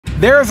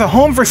There is a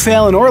home for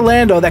sale in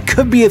Orlando that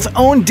could be its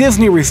own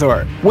Disney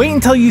resort. Wait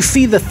until you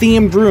see the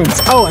themed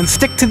rooms. Oh, and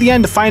stick to the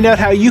end to find out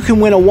how you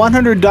can win a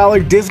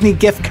 $100 Disney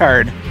gift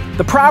card.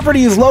 The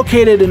property is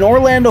located in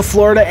Orlando,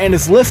 Florida and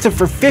is listed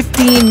for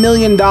 $15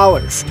 million.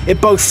 It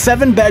boasts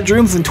 7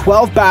 bedrooms and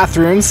 12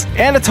 bathrooms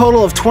and a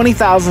total of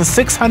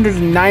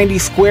 20,690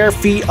 square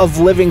feet of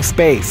living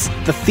space.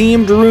 The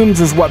themed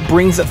rooms is what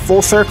brings it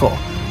full circle,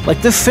 like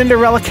this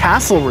Cinderella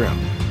Castle room,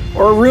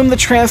 or a room that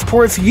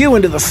transports you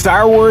into the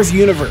Star Wars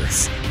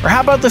universe. Or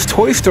how about this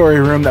Toy Story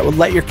room that would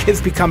let your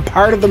kids become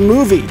part of the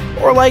movie?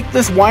 Or like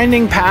this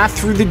winding path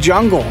through the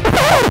jungle.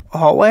 A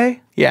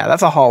hallway? Yeah,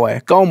 that's a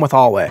hallway. Going with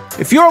hallway.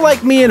 If you're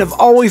like me and have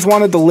always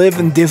wanted to live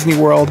in Disney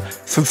World,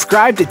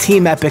 subscribe to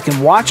Team Epic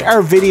and watch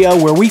our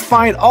video where we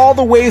find all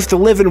the ways to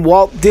live in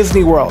Walt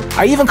Disney World.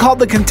 I even called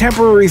the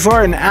Contemporary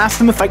Resort and asked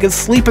them if I could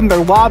sleep in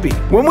their lobby.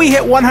 When we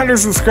hit 100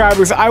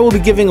 subscribers, I will be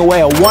giving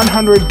away a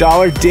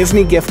 $100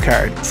 Disney gift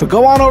card. So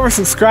go on over,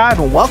 subscribe,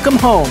 and welcome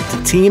home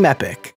to Team Epic.